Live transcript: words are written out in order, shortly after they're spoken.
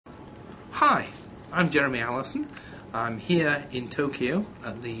Hi, I'm Jeremy Allison. I'm here in Tokyo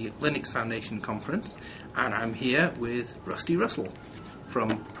at the Linux Foundation conference, and I'm here with Rusty Russell from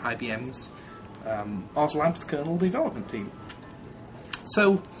IBM's Oz Labs kernel development team.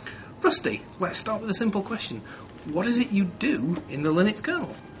 So, Rusty, let's start with a simple question. What is it you do in the Linux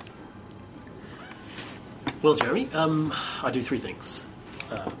kernel? Well, Jeremy, I do three things.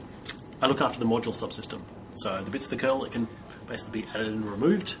 I look after the module subsystem, so the bits of the kernel that can basically be added and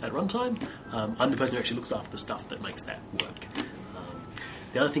removed at runtime. I'm the person who actually looks after the stuff that makes that work.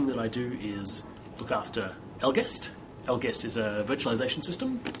 The other thing that I do is look after LGuest. LGuest is a virtualization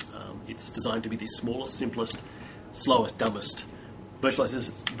system. It's designed to be the smallest, simplest, slowest, dumbest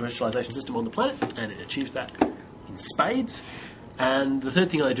virtualization system on the planet, and it achieves that in spades. And the third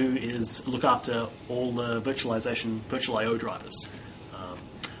thing I do is look after all the virtual I/O drivers.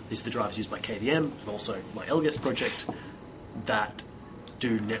 These are the drivers used by KVM and also my LGuest project that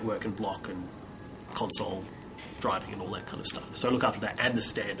do network and block and console driving and all that kind of stuff. So I look after that and the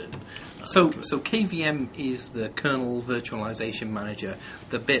standard. So KVM is the kernel virtualization manager,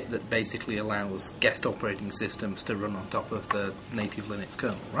 the bit that basically allows guest operating systems to run on top of the native Linux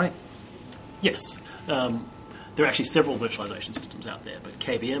kernel, right? Yes. There are actually several virtualization systems out there, but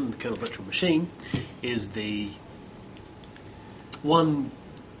KVM, the kernel virtual machine, is the one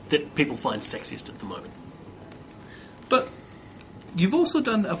that people find sexiest at the moment. But you've also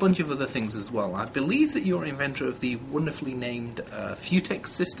done a bunch of other things as well. I believe that you're inventor of the wonderfully named Futex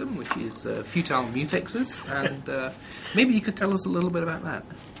system, which is futile mutexes, and maybe you could tell us a little bit about that.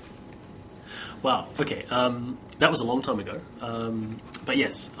 Wow, okay. That was a long time ago. But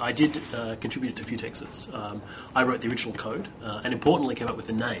yes, I did contribute to Futexes. I wrote the original code, and importantly came up with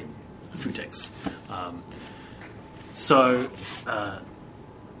the name, Futex.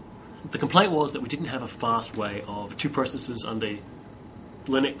 The complaint was that we didn't have a fast way of two processes under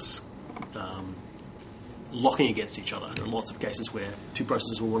Linux locking against each other. There are lots of cases where two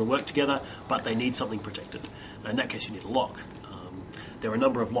processes will want to work together, but they need something protected. In that case, you need a lock. There are a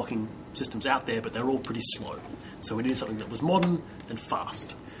number of locking systems out there, but they're all pretty slow. So we needed something that was modern and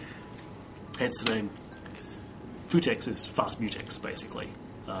fast. Hence the name. Futex is fast mutex, basically.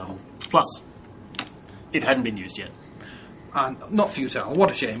 Plus, it hadn't been used yet. Not futile,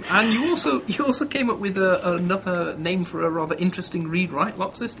 what a shame. And you also came up with another name for a rather interesting read-write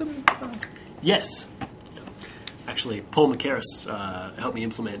lock system? Yes. Actually, Paul McCarris helped me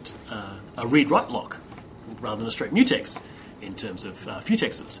implement a read-write lock rather than a straight mutex in terms of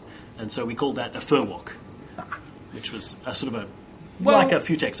futexes. And so we called that a furwalk, which was a sort of like a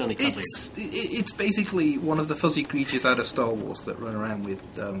futex, only cuddlier. It's basically one of the fuzzy creatures out of Star Wars that run around with,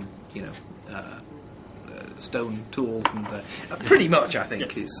 stone tools and pretty much, I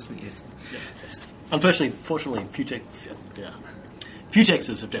think. Yes. Unfortunately,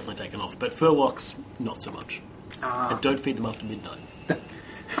 futexes have definitely taken off, but furwalks not so much. And don't feed them after midnight.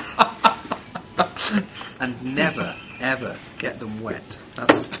 And never, ever get them wet.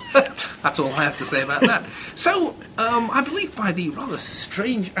 That's all I have to say about that. So, I believe by the rather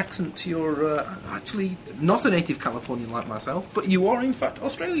strange accent, you're actually not a native Californian like myself, but you are in fact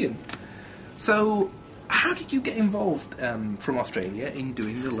Australian. So, how did you get involved from Australia in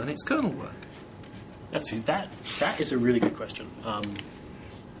doing the Linux kernel work? That is a really good question.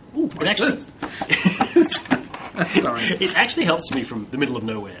 Sorry. It actually helps me from the middle of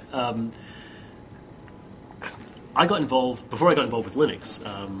nowhere. I got involved, before I got involved with Linux,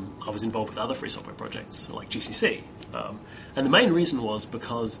 I was involved with other free software projects like GCC. And the main reason was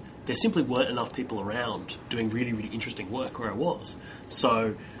because there simply weren't enough people around doing really, really interesting work where I was.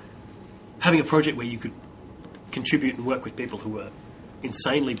 So having a project where you could contribute and work with people who were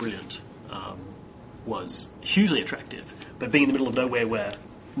insanely brilliant was hugely attractive. But being in the middle of nowhere where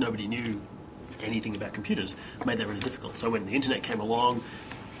nobody knew anything about computers made that really difficult. So when the internet came along,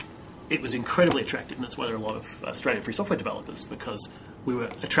 it was incredibly attractive, and that's why there are a lot of Australian free software developers, because we were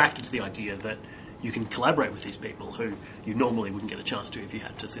attracted to the idea that you can collaborate with these people who you normally wouldn't get a chance to if you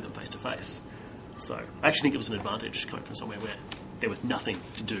had to see them face to face. So I actually think it was an advantage coming from somewhere where there was nothing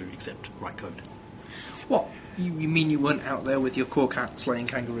to do except write code. What? You mean you weren't out there with your core cat slaying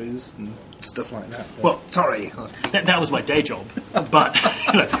kangaroos and stuff like that? Well, sorry. That was my day job, but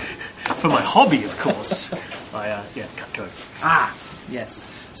for my hobby, of course, I cut code. Ah, yes.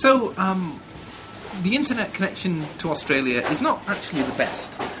 So, the internet connection to Australia is not actually the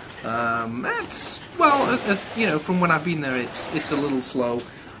best. From when I've been there, it's a little slow.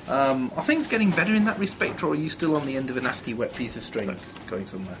 Are things getting better in that respect, or are you still on the end of a nasty wet piece of string going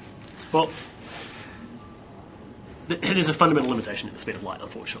somewhere? Well, there's a fundamental limitation in the speed of light,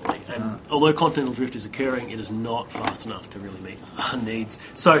 unfortunately. And although continental drift is occurring, it is not fast enough to really meet our needs.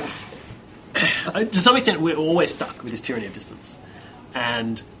 So To some extent, we're always stuck with this tyranny of distance,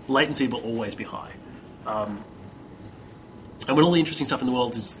 and latency will always be high. And when all the interesting stuff in the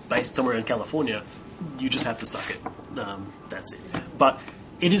world is based somewhere in California, you just have to suck it. That's it. But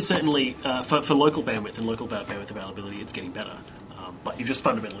it is certainly, for local bandwidth and local bandwidth availability, it's getting better. But you've just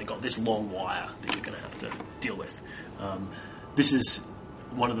fundamentally got this long wire that you're going to have to deal with. This is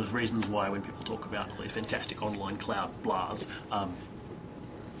one of the reasons why when people talk about all these fantastic online cloud blahs,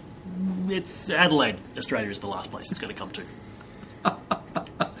 it's Adelaide, Australia is the last place it's going to come to.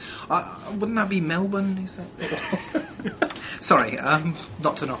 Wouldn't that be Melbourne? Is that? Sorry,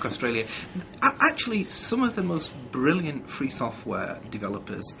 not to knock Australia. Actually, some of the most brilliant free software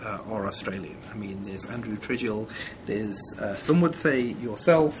developers are Australian. I mean, there's Andrew Tridgell, there's, some would say,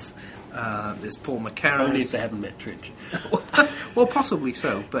 yourself, there's Paul McCarran. Only if they haven't met Tridge. Well, possibly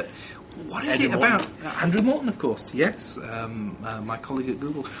so, but what is Andrew it Morton. about... Andrew Morton, of course, yes, my colleague at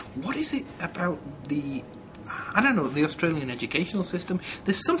Google. What is it about the... I don't know, the Australian educational system?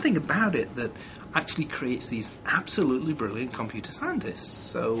 There's something about it that actually creates these absolutely brilliant computer scientists.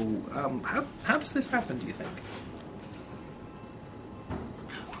 So, how does this happen, do you think?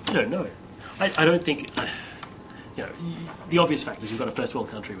 I don't know. I don't think... the obvious fact is you've got a first world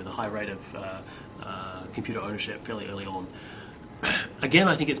country with a high rate of computer ownership fairly early on. Again,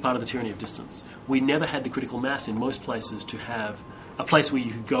 I think it's part of the tyranny of distance. We never had the critical mass in most places to have a place where you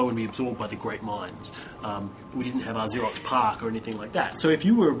could go and be absorbed by the great minds. We didn't have our Xerox PARC or anything like that. So if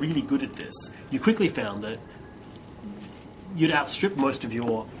you were really good at this, you quickly found that you'd outstrip most of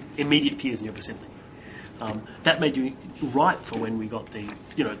your immediate peers in your vicinity. That made you ripe for when we got the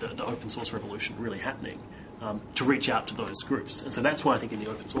open source revolution really happening, to reach out to those groups. And so that's why I think in the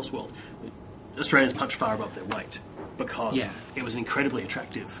open source world, Australians punched far above their weight, because it was an incredibly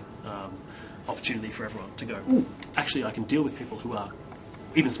attractive opportunity for everyone to go, ooh, actually I can deal with people who are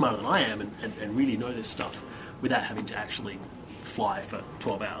even smarter than I am and really know this stuff without having to actually fly for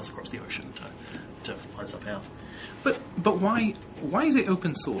 12 hours across the ocean to find stuff out. But why is it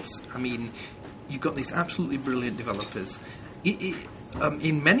open source? I mean, you've got these absolutely brilliant developers.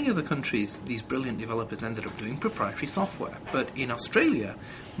 In many other countries, these brilliant developers ended up doing proprietary software. But in Australia,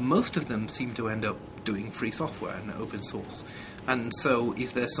 most of them seem to end up doing free software and open source. And so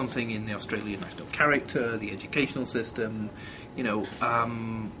is there something in the Australian national character, the educational system? You're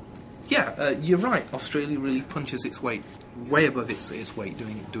right. Australia really punches its weight way above its weight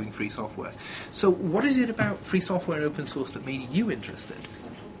doing free software. So what is it about free software and open source that made you interested?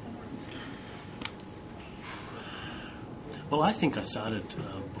 Well, I think I started,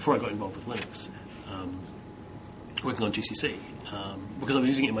 before I got involved with Linux, working on GCC, because I was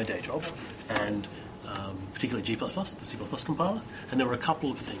using it in my day job, and particularly G++, the C++ compiler, and there were a couple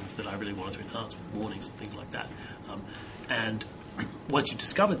of things that I really wanted to enhance with warnings and things like that. And once you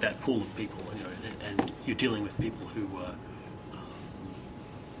discovered that pool of people, and you're dealing with people who were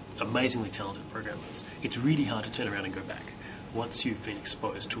amazingly talented programmers, it's really hard to turn around and go back. Once you've been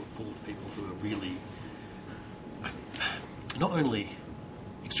exposed to a pool of people who are really not only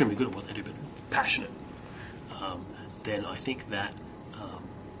extremely good at what they do, but passionate, then I think that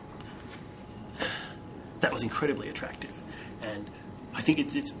that was incredibly attractive. And I think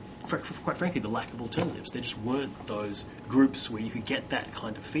it's quite frankly the lack of alternatives. There just weren't those groups where you could get that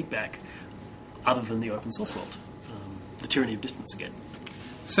kind of feedback other than the open source world. The tyranny of distance again.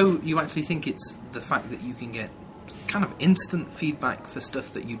 So you actually think it's the fact that you can get kind of instant feedback for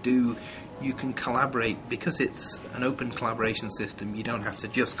stuff that you do, you can collaborate, because it's an open collaboration system, you don't have to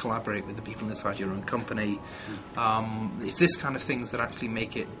just collaborate with the people inside your own company. It's this kind of things that actually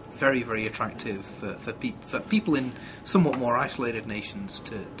make it very, very attractive for people in somewhat more isolated nations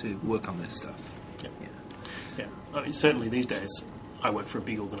to work on this stuff. Yeah. I mean, certainly these days I work for a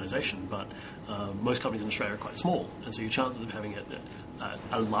big organisation, but most companies in Australia are quite small, and so your chances of having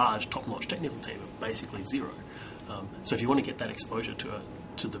a large, top-notch technical team are basically zero. So if you want to get that exposure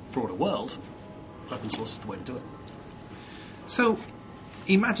to the broader world, open source is the way to do it. So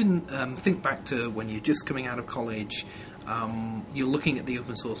imagine, think back to when you're just coming out of college, you're looking at the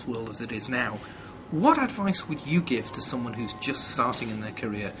open source world as it is now. What advice would you give to someone who's just starting in their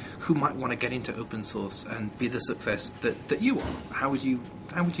career, who might want to get into open source and be the success that you are? How would you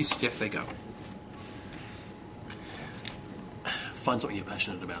suggest they go? Find something you're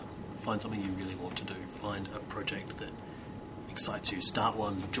passionate about. Find something you really want to do. Find a project that excites you. Start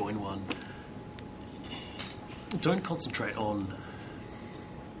one, join one. Don't concentrate on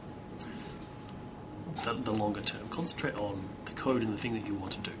the longer term. Concentrate on the code and the thing that you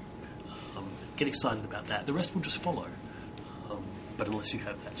want to do. Get excited about that. The rest will just follow. But unless you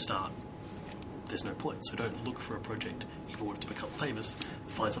have that start there's no point. So don't look for a project if you want it to become famous.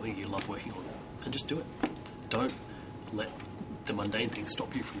 Find something you love working on and just do it. Don't let the mundane things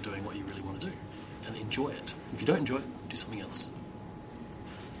stop you from doing what you really want to do, and enjoy it. If you don't enjoy it, do something else.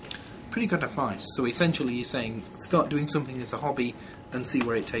 Pretty good advice. So essentially you're saying start doing something as a hobby and see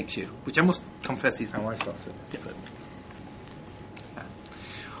where it takes you, which I must confess is how I started. Yeah. But, yeah.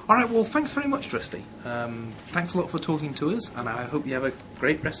 All right, well, thanks very much, Rusty. Thanks a lot for talking to us, and I hope you have a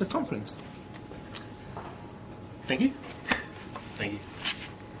great rest of the conference. Thank you. Thank you.